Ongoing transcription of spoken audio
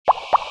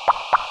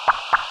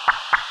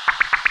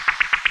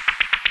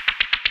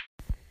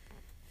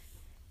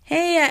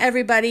Hey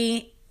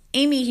everybody,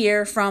 Amy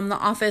here from the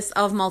Office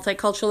of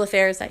Multicultural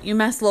Affairs at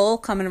UMass Lowell,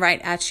 coming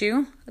right at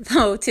you.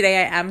 Though today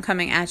I am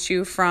coming at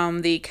you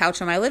from the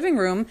couch in my living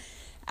room.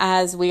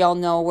 As we all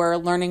know, we're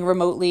learning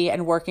remotely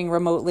and working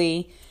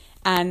remotely,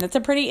 and it's a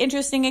pretty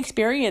interesting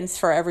experience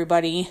for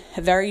everybody.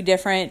 Very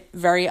different,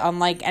 very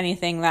unlike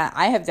anything that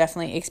I have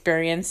definitely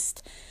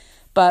experienced.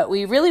 But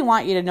we really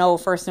want you to know,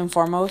 first and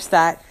foremost,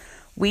 that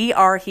we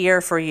are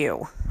here for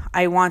you.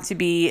 I want to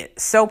be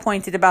so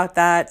pointed about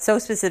that, so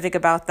specific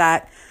about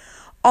that.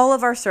 All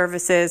of our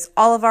services,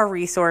 all of our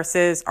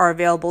resources are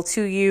available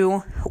to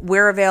you.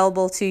 We're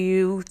available to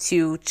you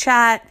to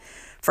chat,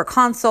 for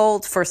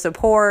consult, for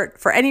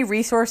support, for any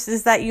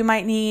resources that you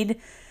might need,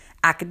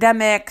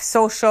 academic,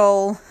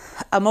 social,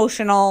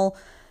 emotional,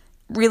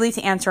 really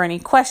to answer any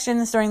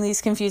questions during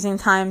these confusing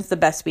times the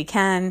best we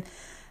can.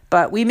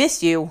 But we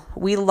miss you.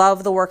 We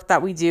love the work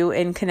that we do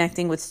in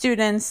connecting with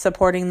students,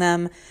 supporting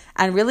them,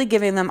 and really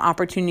giving them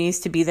opportunities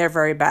to be their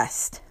very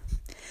best.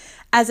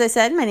 As I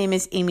said, my name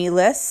is Amy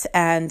Liss,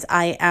 and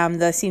I am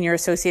the Senior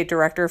Associate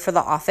Director for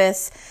the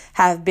office.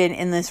 Have been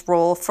in this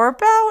role for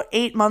about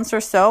 8 months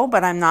or so,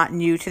 but I'm not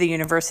new to the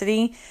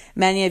university.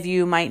 Many of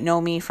you might know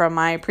me from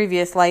my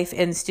previous life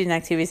in student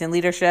activities and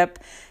leadership.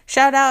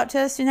 Shout out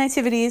to student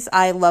activities.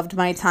 I loved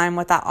my time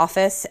with that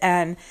office,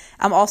 and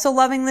I'm also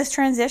loving this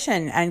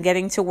transition and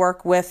getting to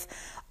work with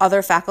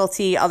other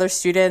faculty, other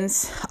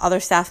students, other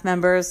staff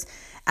members,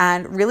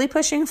 and really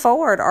pushing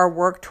forward our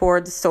work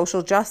towards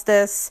social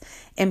justice,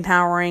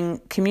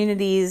 empowering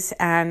communities.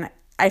 And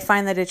I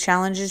find that it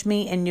challenges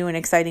me in new and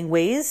exciting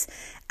ways.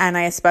 And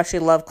I especially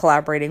love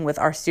collaborating with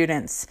our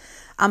students.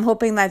 I'm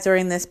hoping that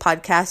during this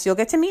podcast, you'll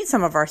get to meet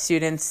some of our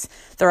students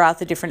throughout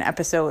the different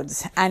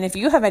episodes. And if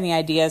you have any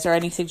ideas or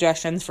any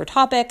suggestions for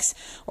topics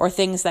or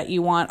things that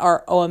you want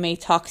our OMA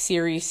Talk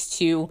series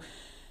to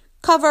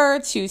cover,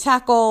 to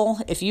tackle,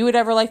 if you would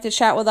ever like to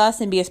chat with us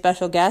and be a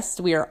special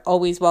guest, we are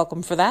always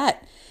welcome for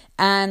that.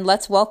 And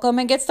let's welcome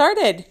and get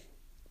started.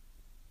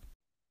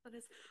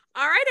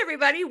 All right,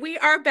 everybody, we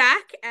are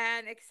back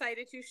and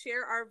excited to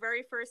share our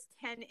very first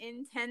 10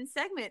 in 10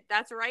 segment.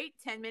 That's right,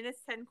 10 minutes,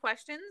 10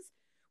 questions.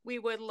 We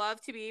would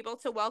love to be able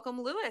to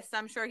welcome Lewis.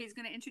 I'm sure he's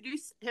going to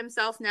introduce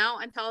himself now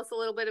and tell us a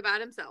little bit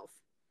about himself.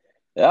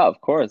 Yeah, of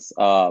course.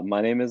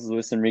 My name is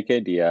Luis Enrique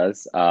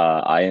Diaz.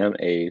 I am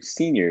a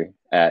senior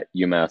at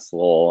UMass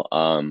Lowell,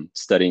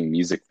 studying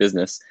music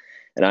business,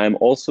 and I'm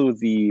also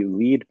the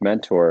lead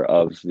mentor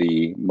of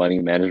the Money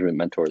Management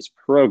Mentors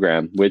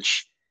program,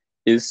 which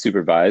is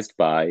supervised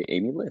by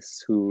Amy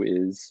Liss, who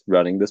is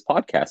running this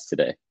podcast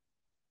today.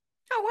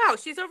 Oh, wow.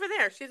 She's over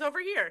there. She's over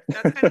here.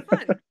 That's kind of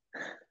fun.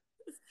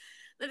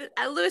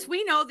 Lewis,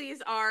 we know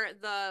these are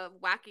the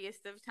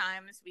wackiest of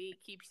times. We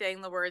keep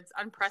saying the words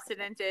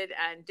unprecedented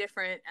and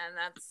different, and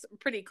that's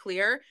pretty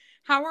clear.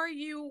 How are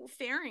you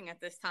faring at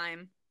this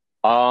time?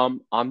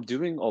 I'm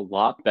doing a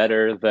lot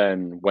better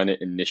than when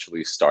it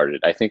initially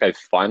started. I think I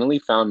finally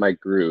found my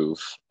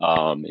groove,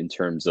 in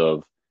terms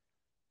of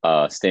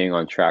staying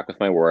on track with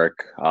my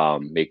work,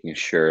 making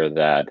sure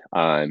that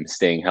I'm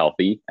staying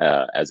healthy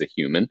as a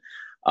human,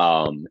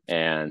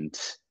 and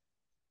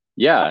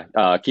yeah,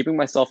 keeping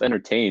myself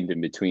entertained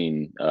in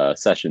between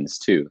sessions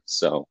too.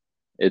 So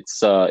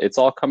it's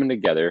all coming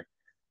together.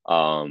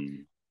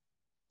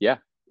 Yeah,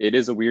 it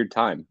is a weird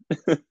time.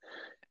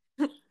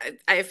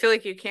 I feel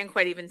like you can't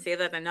quite even say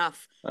that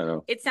enough. I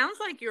know. It sounds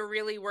like you're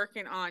really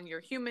working on your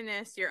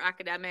humanness, your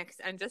academics,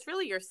 and just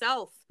really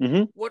yourself.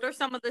 Mm-hmm. What are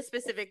some of the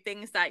specific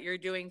things that you're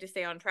doing to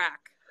stay on track?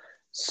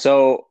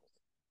 So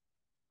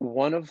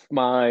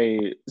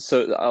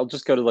so I'll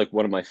just go to like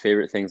one of my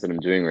favorite things that I'm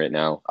doing right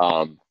now.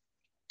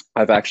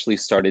 I've actually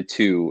started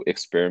to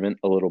experiment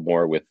a little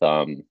more with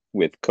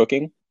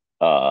cooking.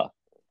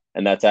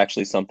 And that's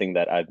actually something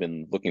that I've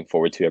been looking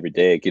forward to every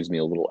day. It gives me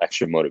a little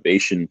extra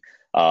motivation,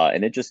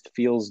 and it just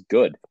feels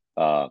good,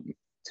 to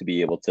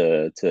be able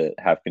to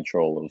have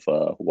control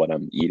of what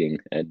I'm eating,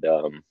 and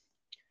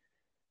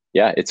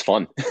yeah, it's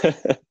fun.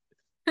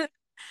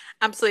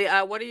 Absolutely.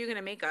 What are you going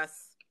to make us?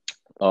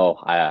 Oh,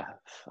 I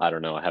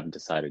don't know. I haven't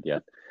decided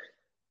yet.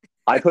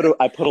 I put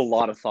a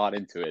lot of thought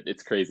into it.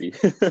 It's crazy.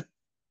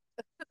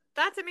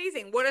 That's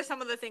amazing. What are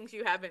some of the things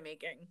you have been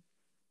making?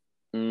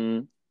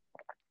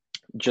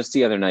 Just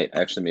the other night, I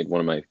actually made one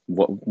of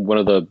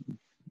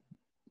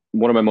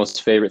my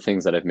most favorite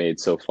things that I've made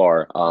so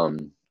far.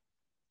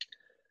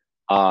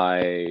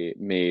 I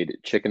made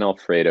chicken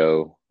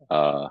Alfredo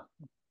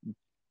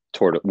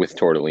with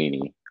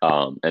tortellini,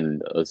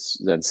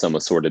 and some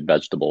assorted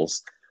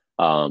vegetables,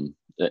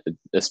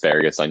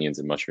 asparagus, onions,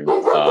 and mushrooms.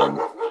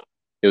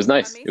 It was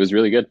nice. Amazing. It was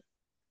really good.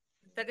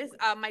 That is,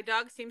 my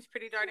dog seems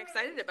pretty darn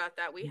excited about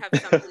that. We have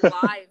some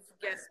live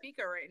guest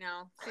speaker right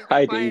now. She's been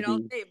Hi, quiet all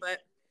Daisy. day, but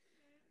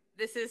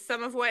this is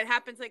some of what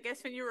happens, I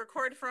guess, when you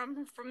record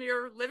from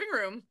your living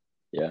room.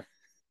 Yeah.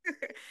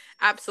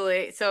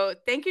 Absolutely. So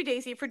thank you,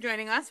 Daisy, for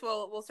joining us.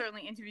 We'll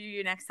certainly interview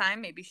you next time.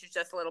 Maybe she's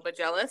just a little bit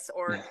jealous,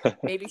 or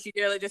maybe she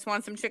really just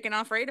wants some chicken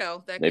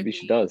Alfredo. That Maybe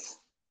she does.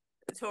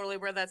 totally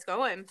where that's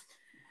going.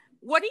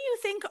 What do you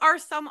think are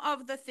some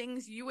of the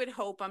things you would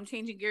hope, I'm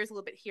changing gears a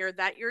little bit here,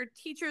 that your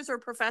teachers or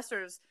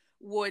professors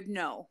would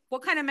know?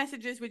 What kind of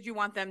messages would you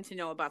want them to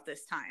know about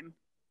this time?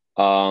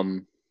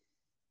 Um,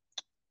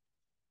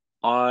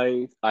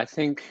 I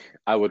think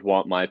I would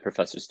want my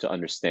professors to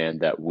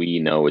understand that we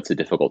know it's a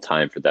difficult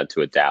time for them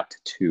to adapt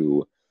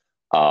to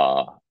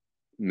uh,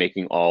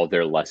 making all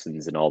their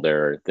lessons and all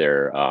their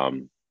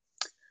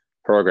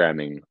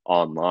programming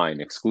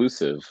online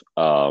exclusive.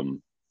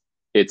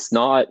 It's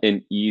not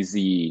an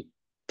easy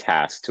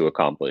task to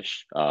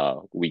accomplish.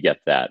 We get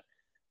that,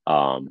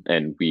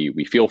 and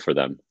we feel for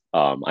them.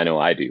 I know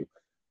I do.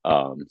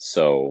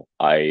 So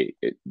I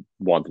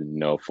wanted to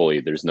know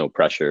fully. There's no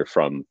pressure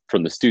from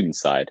the student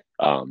side,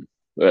 at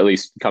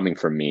least coming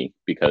from me,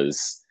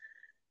 because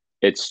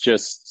it's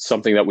just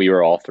something that we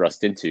were all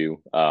thrust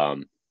into,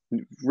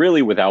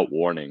 really without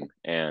warning,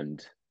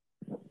 and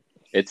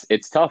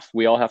it's tough.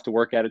 We all have to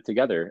work at it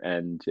together,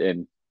 and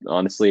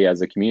honestly,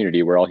 as a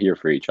community, we're all here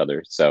for each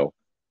other. So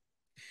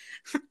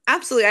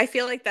Absolutely. I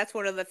feel like that's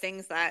one of the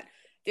things that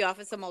the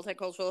Office of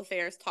Multicultural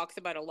Affairs talks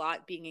about a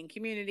lot, being in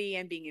community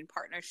and being in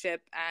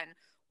partnership and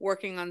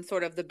working on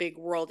sort of the big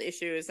world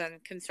issues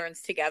and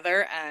concerns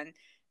together. And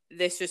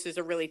this just is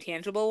a really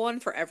tangible one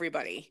for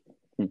everybody.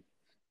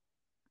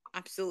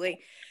 Absolutely.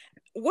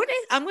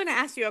 I'm going to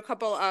ask you a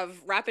couple of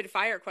rapid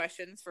fire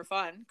questions for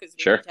fun because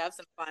we sure. need to have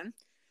some fun.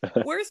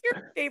 Where's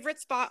your favorite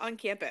spot on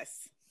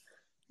campus?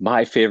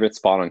 My favorite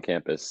spot on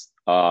campus.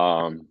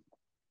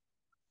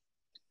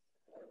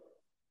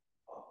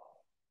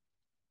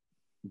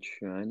 I'm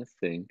trying to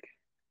think.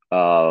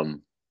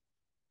 Um,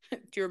 Do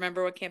you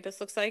remember what campus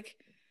looks like?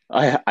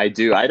 I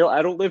do. I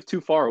don't live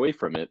too far away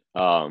from it.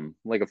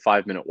 Like a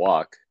 5 minute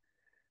walk.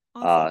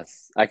 Awesome.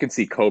 I can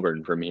see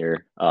Coburn from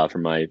here,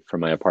 from my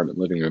apartment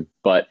living room.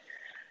 But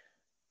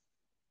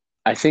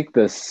I think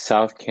the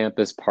South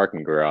Campus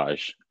parking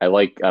garage. I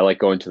like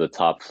going to the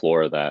top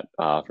floor of that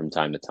from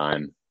time to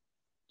time,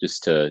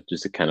 just to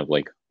kind of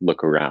like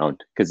look around,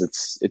 because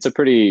it's a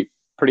pretty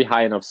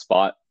high enough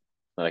spot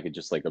that I could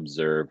just like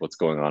observe what's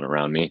going on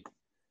around me,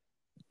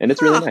 and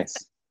it's really Huh. nice.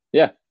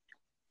 Yeah.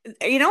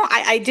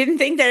 I didn't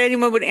think that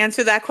anyone would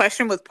answer that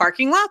question with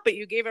parking lot, but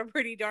you gave a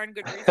pretty darn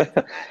good reason for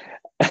that.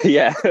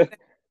 Yeah.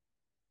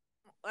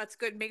 That's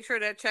good. Make sure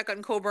to check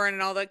on Coburn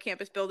and all the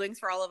campus buildings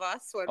for all of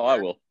us when Oh, I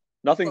we're will.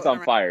 Nothing's floating on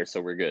around. fire,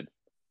 so we're good.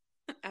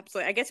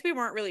 Absolutely. I guess we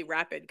weren't really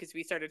rapid because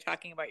we started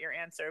talking about your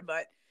answer,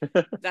 but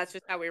that's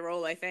just how we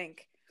roll, I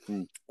think.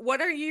 Hmm.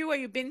 What are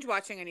you binge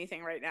watching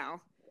anything right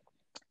now?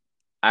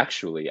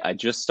 Actually, I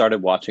just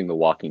started watching The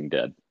Walking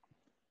Dead.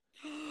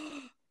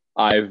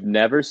 I've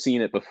never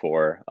seen it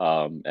before,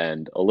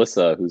 and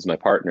Alyssa, who's my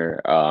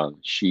partner,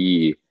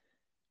 she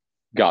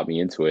got me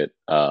into it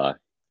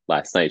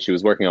last night. She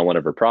was working on one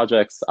of her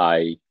projects.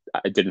 I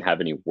didn't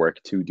have any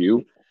work to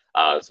do,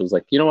 so I was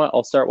like, you know what?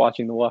 I'll start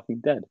watching The Walking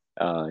Dead,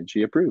 and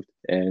she approved,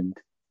 and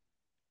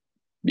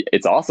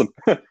it's awesome.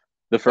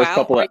 the first Wow.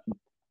 couple of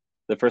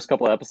the first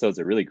couple of episodes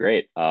are really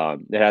great.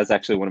 It has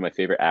actually one of my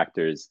favorite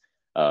actors,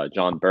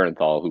 John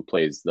Bernthal, who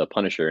plays the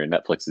Punisher in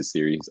Netflix's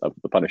series of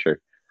The Punisher.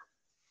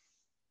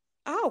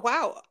 Oh,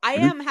 wow. I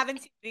Mhm. haven't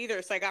seen it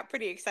either, so I got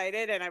pretty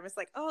excited and I was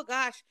like, "Oh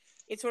gosh,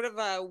 it's sort of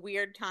a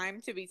weird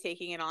time to be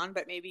taking it on,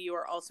 but maybe you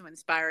are also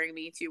inspiring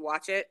me to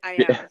watch it."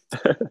 Yeah.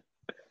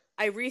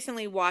 I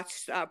recently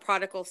watched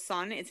Prodigal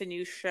Son. It's a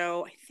new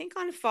show, I think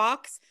on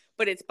Fox,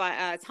 but it's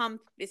by Thomas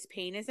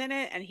Paine is in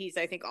it, and he's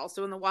I think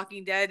also in The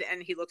Walking Dead,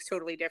 and he looks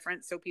totally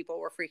different. So people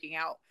were freaking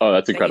out Oh,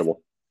 that's that he's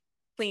incredible.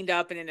 cleaned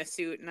up and in a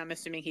suit, and I'm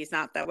assuming he's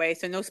not that way.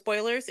 So no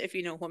spoilers if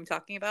you know who I'm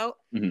talking about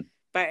Mhm.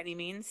 by any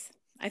means.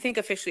 I think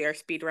officially our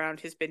speed round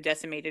has been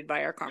decimated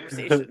by our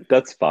conversation.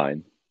 That's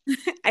fine.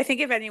 I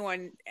think if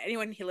anyone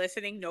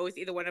listening knows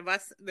either one of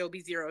us, there'll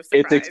be zero It's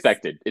surprise.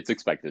 expected. It's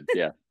expected.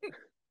 Yeah.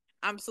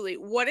 Absolutely.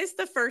 What is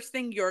the first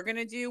thing you're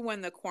gonna do when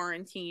the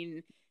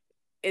quarantine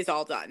is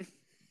all done?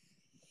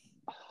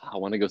 I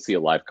want to go see a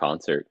live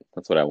concert.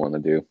 That's what I want to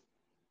do.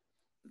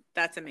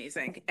 That's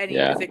amazing. Any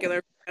Yeah.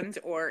 particular band,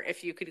 or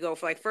if you could go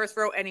for like first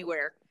row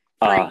anywhere,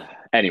 Uh, free.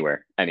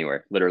 anywhere,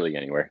 literally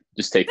anywhere.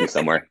 Just take me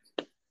somewhere.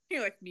 You're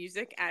like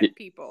music Y- and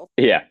people.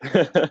 Yeah.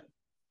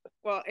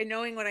 Well, and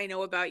knowing what I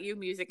know about you,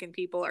 music and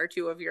people are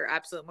two of your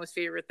absolute most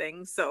favorite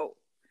things. So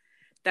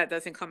that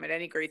doesn't come at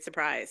any great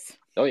surprise.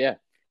 Oh yeah.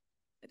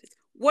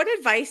 What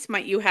advice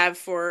might you have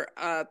for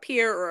a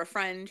peer or a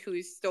friend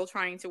who's still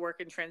trying to work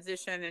in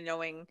transition and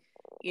knowing,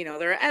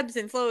 there are ebbs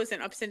and flows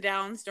and ups and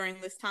downs during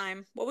this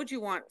time? What would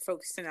you want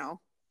folks to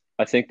know?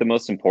 I think the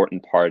most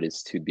important part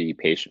is to be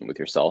patient with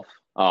yourself.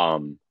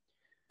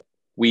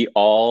 We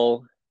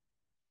all,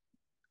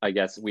 I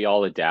guess, we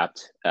all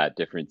adapt at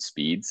different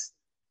speeds.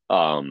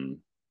 Um,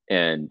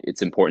 and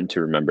it's important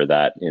to remember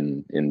that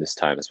in this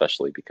time,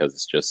 especially because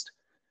it's just,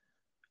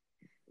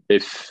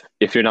 if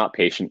you're not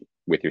patient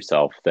with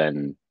yourself,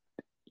 then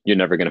you're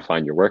never going to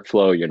find your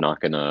workflow. You're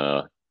not going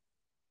to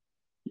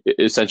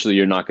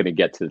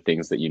get to the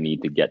things that you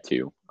need to get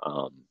to.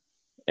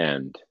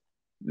 And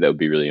that would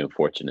be really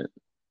unfortunate.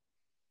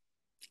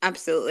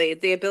 Absolutely.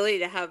 The ability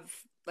to have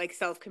like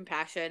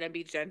self-compassion and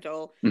be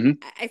gentle. Hmm.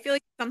 I feel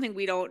like it's something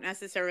we don't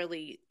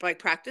necessarily like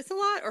practice a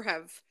lot or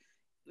have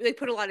like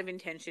put a lot of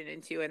intention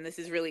into, and this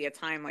is really a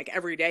time like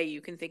every day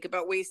you can think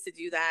about ways to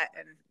do that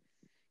and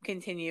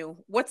continue.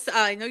 What's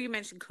I know you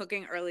mentioned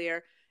cooking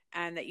earlier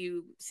and that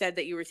you said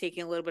that you were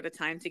taking a little bit of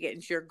time to get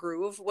into your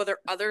groove. Were there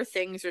other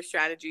things or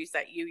strategies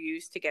that you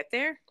used to get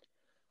there?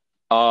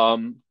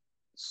 Um,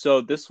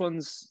 so this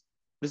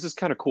is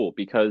kind of cool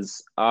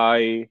because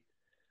I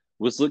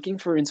was looking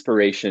for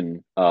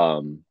inspiration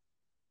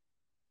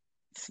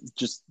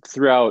just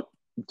throughout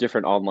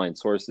different online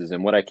sources,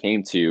 and what I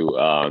came to,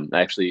 I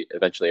actually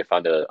eventually I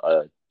found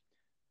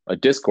a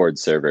Discord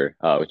server,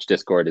 which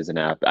Discord is an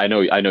app. I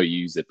know you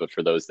use it, but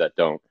for those that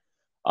don't,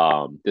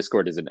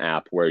 Discord is an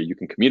app where you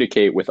can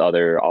communicate with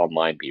other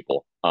online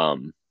people,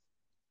 or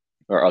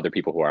other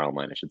people who are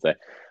online, I should say.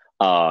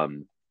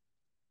 Um,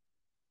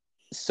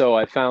 so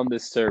I found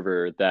this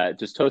server that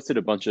just hosted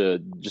a bunch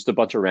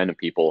of random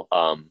people.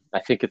 I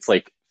think it's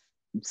like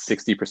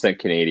 60%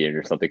 Canadian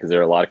or something because there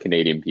are a lot of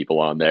Canadian people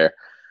on there.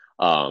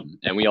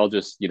 And we all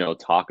just,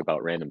 talk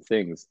about random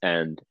things.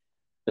 And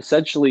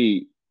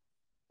essentially,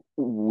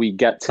 we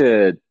get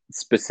to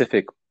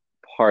specific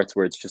parts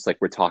where it's just like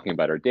we're talking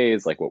about our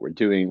days, like what we're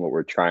doing, what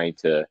we're trying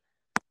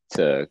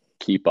to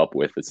keep up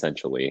with,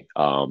 essentially.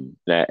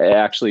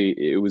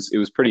 It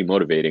was pretty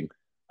motivating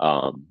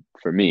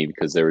for me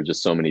because there were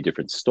just so many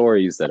different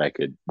stories that I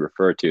could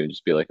refer to and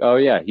just be like, oh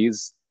yeah,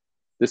 he's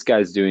this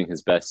guy's doing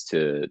his best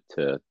to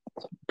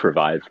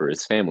provide for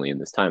his family in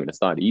this time, and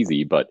it's not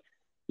easy, but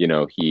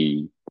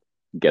he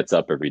gets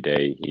up every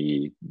day,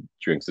 he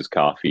drinks his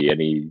coffee, and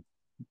he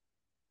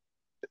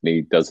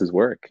does his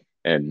work.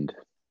 And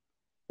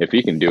if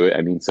he can do it,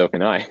 I mean, so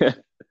can I.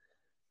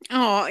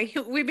 Oh,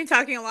 we've been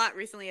talking a lot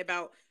recently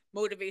about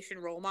motivation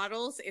role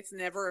models. It's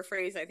never a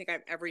phrase I think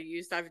I've ever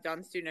used. I've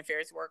done student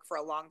affairs work for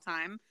a long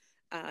time.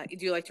 I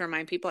do like to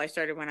remind people I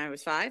started when I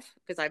was 5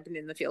 because I've been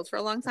in the field for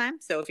a long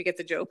time. So if you get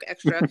the joke,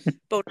 extra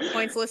bonus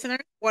points, listener,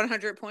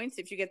 100 points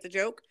if you get the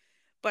joke.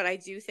 But I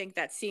do think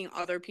that seeing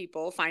other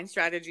people find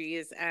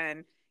strategies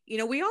and,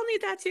 we all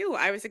need that too.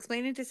 I was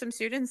explaining to some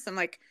students, some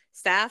like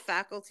staff,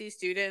 faculty,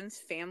 students,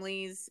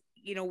 families,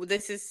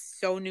 this is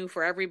so new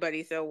for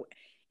everybody. So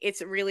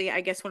it's really,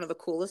 I guess, one of the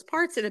coolest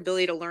parts, an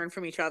ability to learn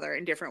from each other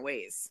in different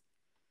ways.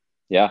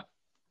 Yeah,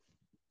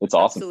 it's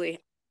awesome. Absolutely.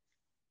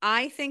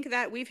 I think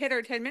that we've hit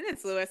our 10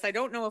 minutes, Lewis. I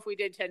don't know if we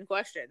did 10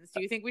 questions.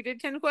 Do you think we did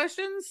 10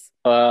 questions?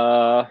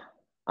 Uh,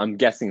 I'm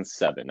guessing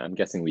 7. I'm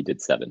guessing we did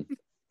 7.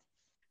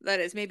 That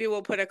is, maybe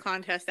we'll put a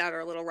contest out or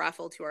a little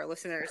raffle to our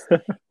listeners.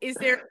 Is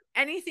there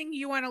anything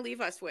you want to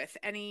leave us with?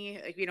 Any,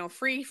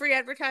 free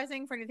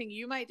advertising for anything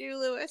you might do,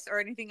 Lewis, or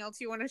anything else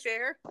you want to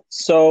share?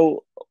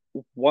 So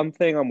one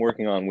thing I'm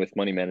working on with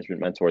Money Management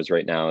Mentors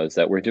right now is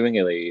that we're doing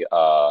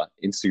a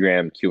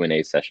Instagram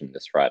Q&A session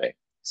this Friday.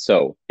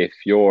 So if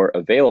you're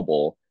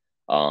available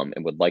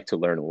and would like to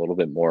learn a little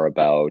bit more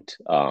about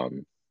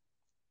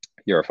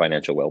your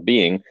financial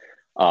well-being,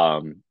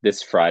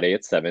 this Friday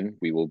at 7,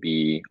 we will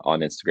be on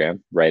Instagram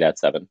right at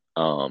 7.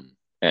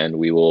 And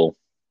we will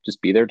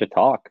just be there to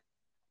talk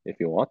if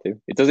you want to.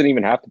 It doesn't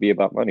even have to be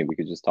about money. We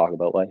could just talk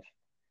about life.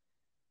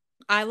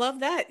 I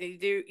love that.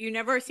 You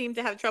never seem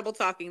to have trouble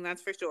talking,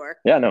 that's for sure.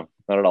 Yeah, no,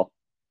 not at all.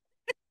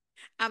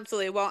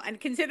 Absolutely. Well, and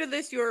consider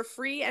this your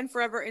free and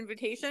forever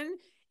invitation.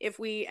 If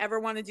we ever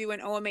want to do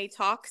an OMA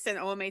Talks and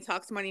OMA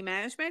Talks Money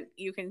Management,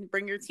 you can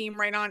bring your team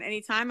right on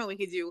anytime and we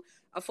could do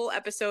a full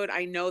episode.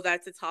 I know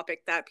that's a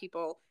topic that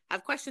people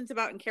have questions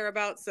about and care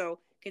about, so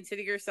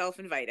consider yourself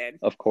invited.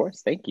 Of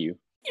course. Thank you.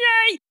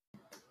 Yay!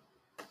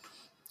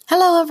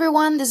 Hello,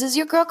 everyone. This is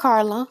your girl,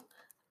 Carla.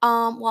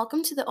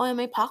 Welcome to the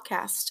OMA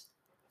Podcast.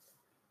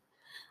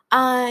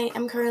 I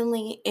am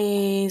currently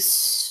a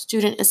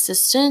student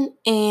assistant,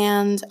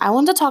 and I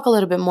want to talk a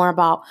little bit more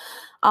about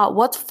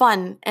what's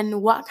fun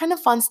and what kind of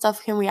fun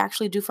stuff can we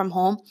actually do from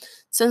home,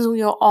 since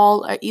we are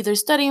all either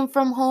studying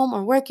from home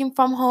or working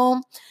from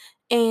home,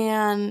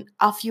 and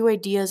a few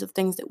ideas of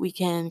things that we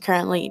can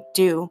currently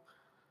do.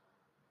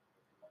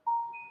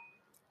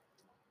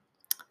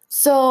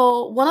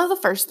 So one of the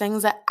first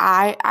things that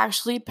I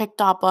actually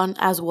picked up on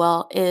as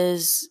well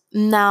is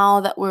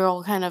now that we're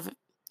all kind of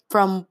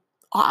from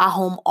at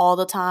home all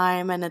the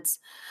time and it's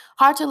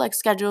hard to like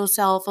schedule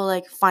yourself or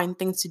like find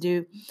things to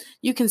do,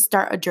 you can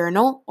start a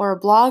journal or a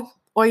blog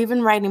or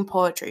even writing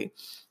poetry.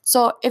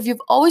 So if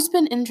you've always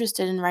been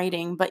interested in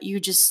writing but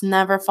you just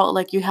never felt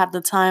like you had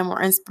the time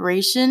or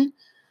inspiration,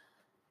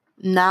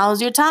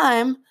 now's your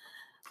time.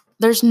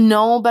 There's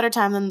no better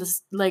time than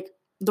this, like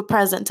the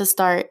present, to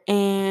start.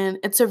 And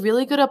it's a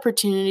really good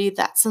opportunity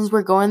that since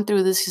we're going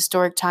through this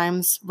historic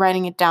times,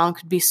 writing it down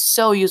could be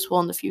so useful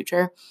in the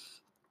future.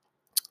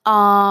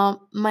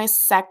 My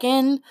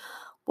second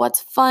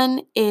what's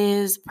fun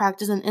is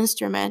practice an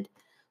instrument.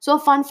 So a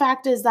fun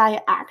fact is that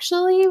I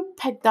actually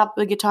picked up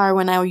the guitar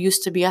when I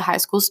used to be a high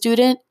school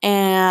student,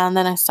 and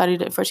then I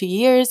studied it for 2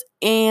 years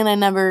and I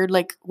never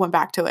like went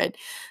back to it.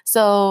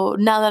 So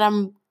now that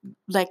I'm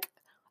like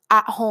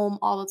at home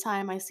all the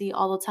time, I see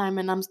all the time,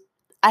 and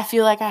I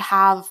feel like I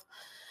have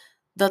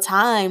the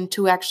time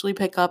to actually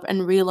pick up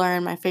and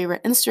relearn my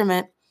favorite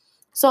instrument.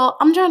 So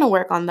I'm trying to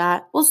work on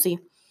that. We'll see.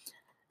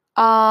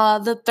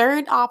 The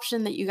third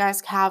option that you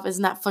guys have is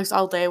Netflix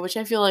all day, which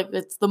I feel like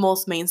it's the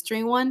most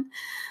mainstream one.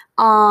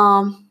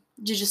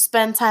 You just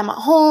spend time at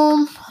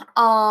home,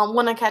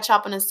 want to catch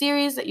up on a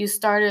series that you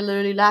started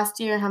literally last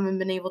year and haven't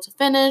been able to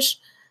finish.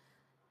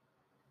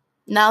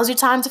 Now's your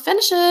time to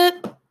finish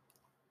it.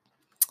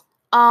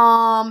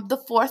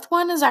 The fourth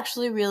one is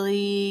actually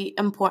really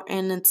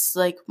important. It's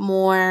like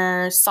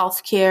more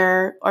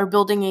self-care or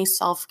building a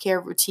self-care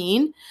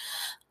routine.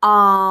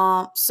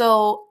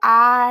 So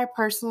I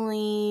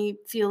personally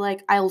feel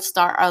like I'll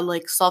start a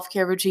like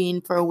self-care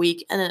routine for a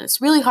week, and then it's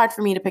really hard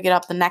for me to pick it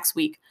up the next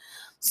week.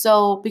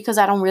 So because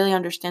I don't really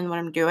understand what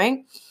I'm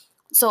doing.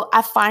 So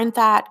I find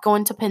that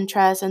going to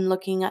Pinterest and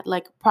looking at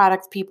like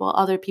products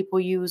other people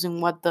use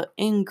and what the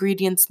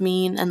ingredients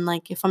mean, and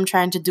like if I'm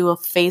trying to do a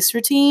face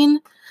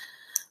routine,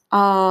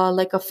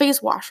 like a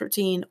face wash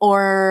routine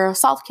or a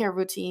self-care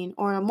routine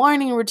or a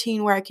morning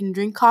routine where I can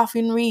drink coffee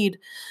and read.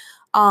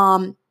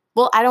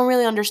 Well, I don't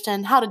really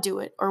understand how to do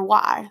it or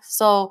why.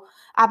 So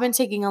I've been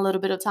taking a little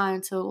bit of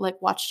time to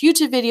like watch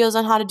YouTube videos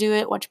on how to do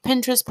it, watch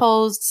Pinterest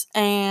posts,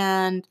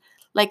 and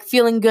like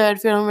feeling good,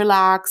 feeling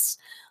relaxed.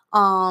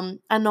 I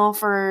know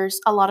for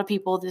a lot of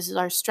people, this is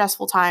our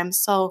stressful times.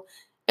 So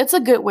it's a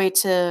good way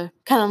to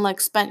kind of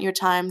like spend your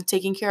time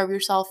taking care of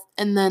yourself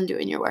and then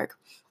doing your work.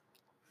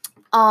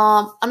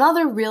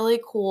 Another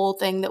really cool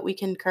thing that we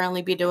can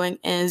currently be doing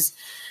is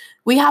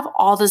we have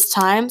all this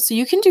time, so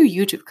you can do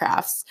YouTube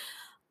crafts.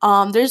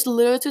 There's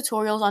little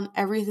tutorials on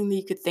everything that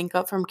you could think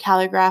of, from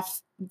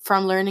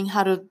learning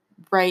how to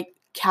write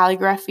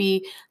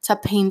calligraphy to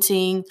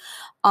painting,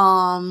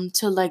 to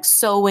like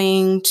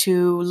sewing,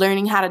 to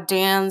learning how to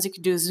dance. You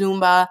could do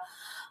Zumba.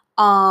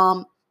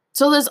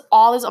 So there's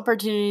all these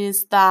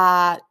opportunities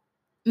that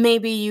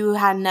maybe you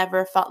had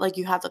never felt like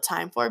you had the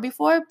time for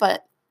before,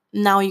 but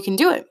now you can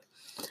do it.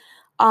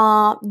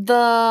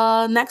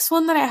 The next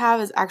one that I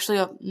have is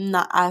actually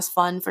not as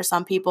fun for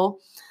some people,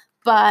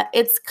 but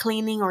it's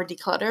cleaning or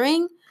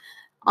decluttering.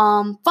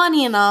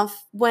 Funny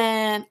enough,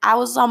 when I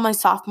was on my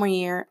sophomore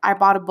year, I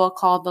bought a book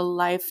called The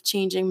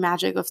Life-Changing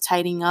Magic of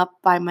Tidying Up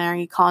by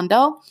Marie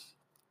Kondo.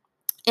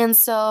 And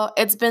so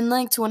it's been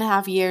like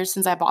 2.5 years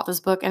since I bought this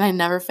book and I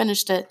never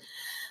finished it.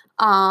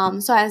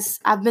 So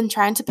I've been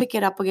trying to pick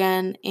it up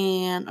again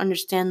and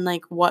understand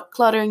like what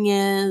cluttering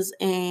is,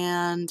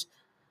 and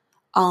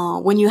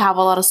when you have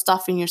a lot of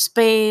stuff in your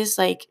space,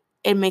 like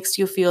it makes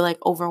you feel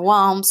like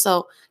overwhelmed.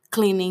 So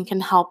cleaning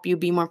can help you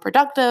be more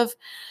productive.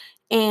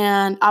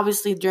 And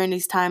obviously during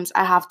these times,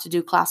 I have to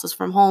do classes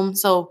from home.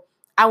 So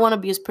I want to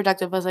be as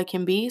productive as I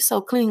can be.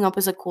 So cleaning up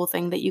is a cool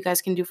thing that you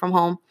guys can do from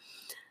home.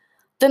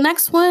 The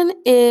next one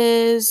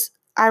is,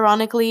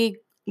 ironically,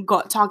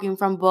 talking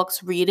from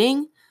books,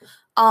 reading.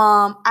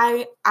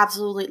 I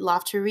absolutely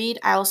love to read.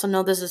 I also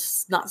know this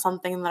is not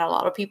something that a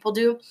lot of people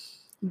do,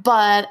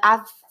 but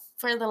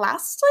for the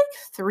last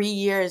like 3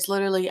 years,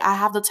 literally, I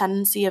have the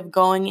tendency of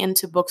going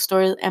into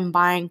bookstores and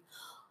buying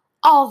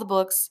all the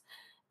books,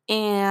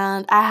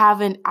 and I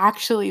haven't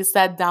actually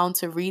sat down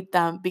to read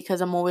them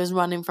because I'm always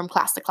running from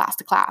class to class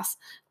to class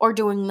or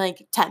doing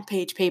like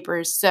 10-page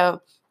papers.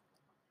 So,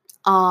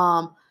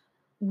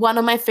 one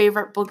of my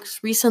favorite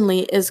books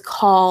recently is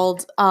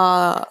called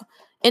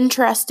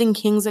Interesting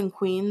Kings and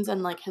Queens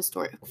and like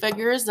historic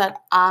figures that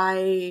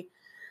I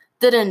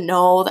didn't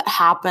know that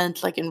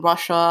happened like in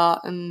Russia,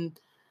 and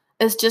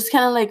it's just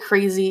kind of like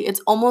crazy.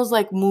 It's almost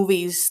like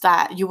movies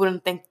that you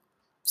wouldn't think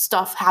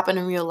stuff happened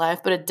in real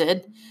life, but it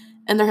did,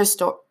 and they're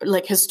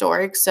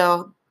historic.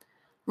 So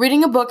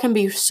reading a book can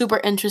be super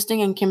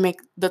interesting and can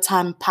make the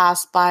time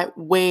pass by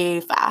way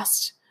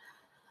fast.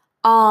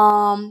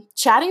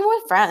 Chatting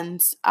with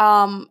friends.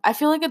 I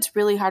feel like it's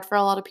really hard for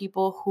a lot of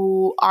people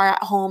who are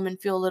at home and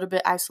feel a little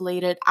bit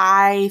isolated.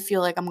 I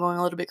feel like I'm going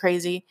a little bit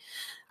crazy.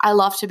 I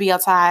love to be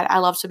outside. I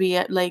love to be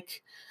at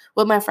like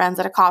with my friends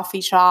at a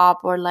coffee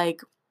shop, or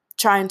like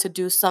trying to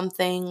do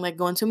something like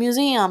going to a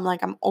museum.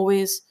 Like I'm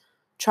always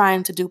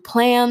trying to do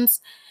plans.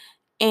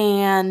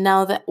 And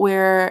now that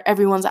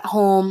everyone's at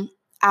home,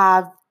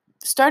 I've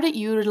started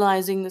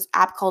utilizing this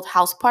app called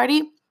House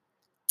Party.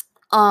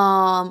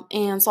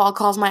 And so I'll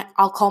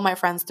call my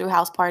friends through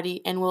House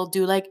Party, and we'll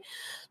do like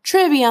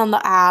trivia on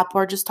the app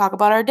or just talk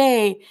about our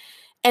day.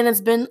 And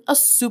it's been a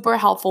super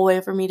helpful way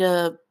for me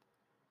to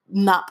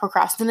not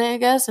procrastinate, I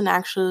guess, and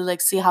actually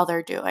like see how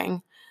they're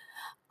doing.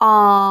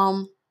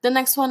 The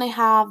next one I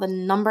have, the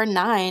number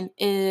 9,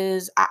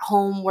 is at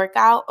home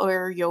workout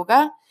or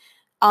yoga.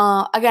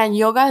 Again,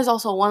 yoga is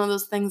also one of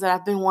those things that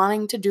I've been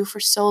wanting to do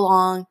for so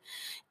long.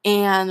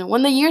 And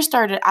when the year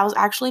started, I was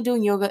actually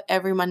doing yoga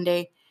every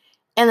Monday,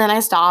 and then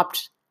I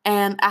stopped,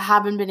 and I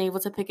haven't been able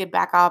to pick it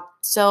back up.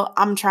 So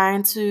I'm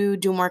trying to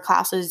do more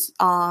classes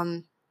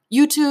on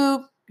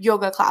YouTube,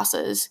 yoga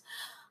classes.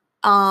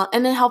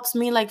 And it helps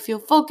me like feel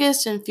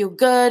focused and feel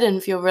good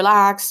and feel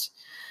relaxed.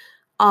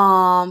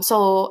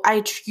 So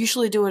I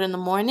usually do it in the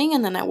morning,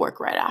 and then I work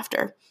right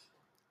after.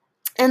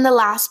 And the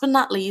last but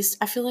not least,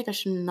 I feel like I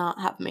should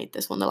not have made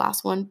this one the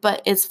last one,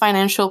 but it's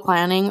financial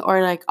planning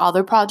or like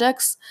other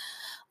projects.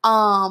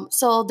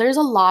 So there's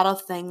a lot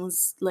of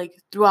things like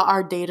throughout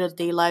our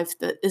day-to-day life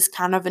that is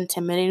kind of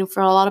intimidating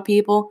for a lot of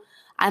people.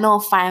 I know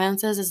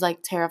finances is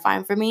like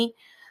terrifying for me,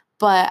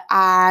 but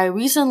I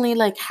recently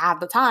like had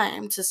the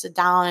time to sit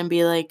down and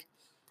be like,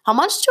 how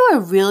much do I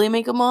really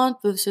make a month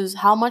versus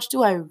how much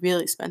do I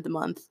really spend a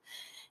month?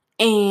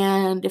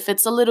 And if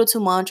it's a little too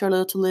much or a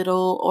little too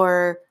little,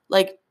 or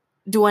like,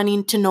 do I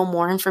need to know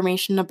more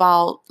information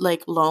about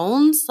like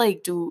loans?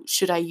 Like,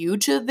 should I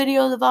YouTube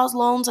videos about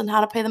loans and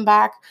how to pay them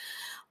back?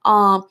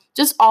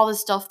 Just all this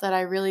stuff that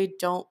I really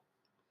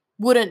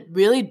wouldn't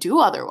really do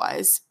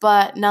otherwise.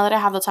 But now that I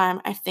have the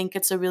time, I think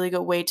it's a really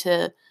good way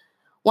to,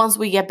 once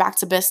we get back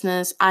to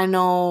business, I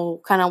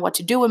know kind of what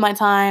to do with my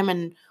time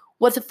and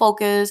what to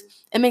focus.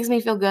 It makes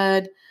me feel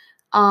good.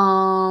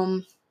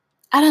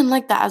 I didn't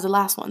like that as the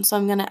last one, so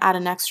I'm going to add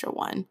an extra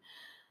one.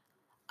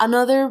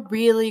 Another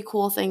really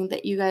cool thing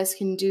that you guys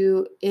can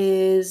do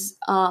is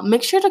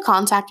make sure to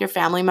contact your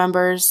family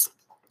members.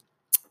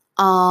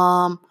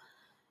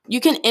 You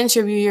can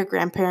interview your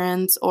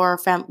grandparents or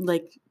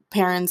like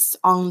parents,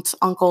 aunts,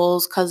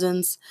 uncles,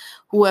 cousins,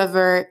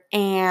 whoever,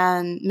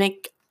 and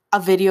make a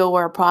video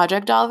or a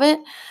project of it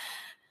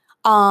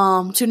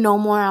to know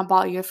more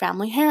about your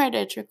family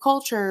heritage, your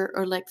culture,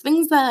 or like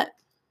things that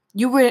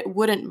you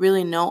wouldn't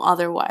really know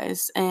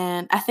otherwise.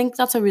 And I think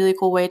that's a really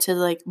cool way to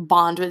like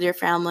bond with your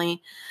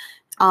family,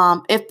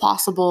 if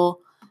possible.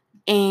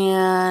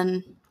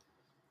 And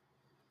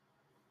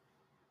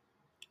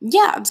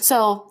yeah,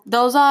 so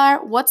those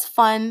are what's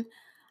fun,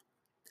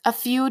 a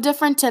few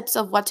different tips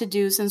of what to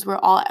do since we're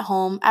all at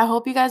home. I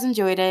hope you guys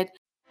enjoyed it.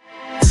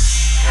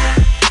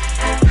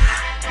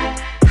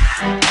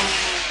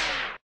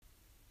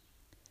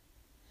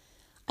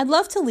 I'd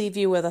love to leave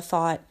you with a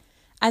thought.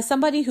 As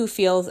somebody who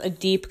feels a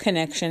deep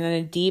connection and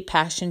a deep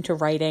passion to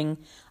writing,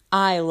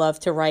 I love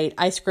to write.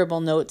 I scribble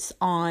notes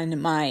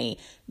on my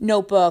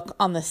notebook,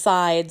 on the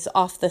sides,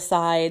 off the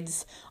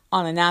sides,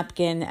 on a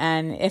napkin,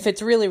 and if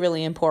it's really,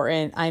 really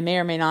important, I may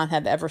or may not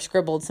have ever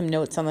scribbled some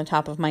notes on the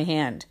top of my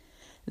hand.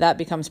 That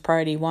becomes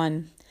priority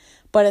one.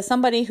 But as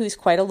somebody who's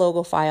quite a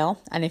logophile,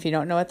 and if you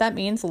don't know what that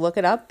means, look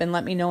it up and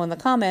let me know in the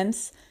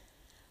comments,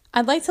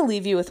 I'd like to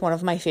leave you with one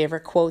of my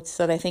favorite quotes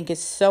that I think is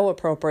so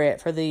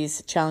appropriate for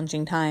these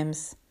challenging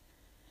times.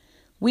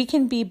 We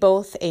can be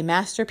both a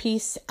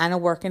masterpiece and a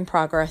work in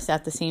progress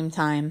at the same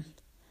time.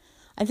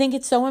 I think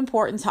it's so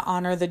important to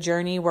honor the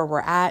journey where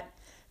we're at,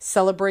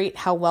 celebrate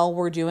how well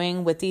we're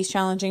doing with these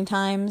challenging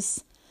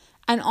times,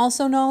 and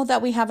also know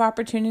that we have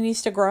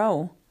opportunities to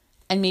grow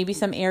and maybe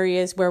some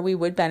areas where we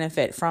would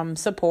benefit from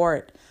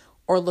support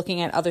or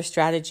looking at other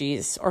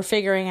strategies or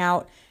figuring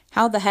out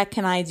how the heck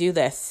can I do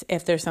this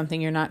if there's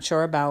something you're not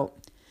sure about.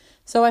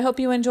 So I hope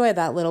you enjoy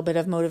that little bit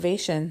of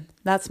motivation,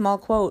 that small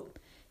quote.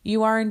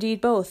 You are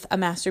indeed both a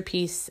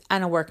masterpiece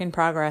and a work in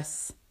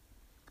progress.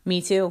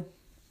 Me too.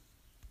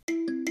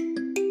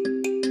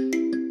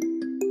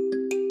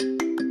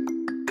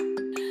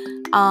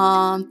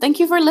 Thank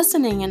you for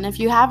listening. And if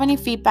you have any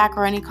feedback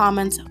or any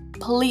comments,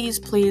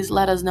 please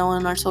let us know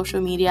on our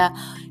social media,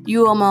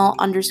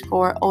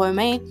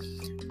 UML_OMA.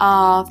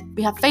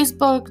 We have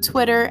Facebook,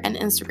 Twitter, and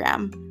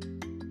Instagram.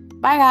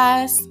 Bye,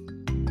 guys.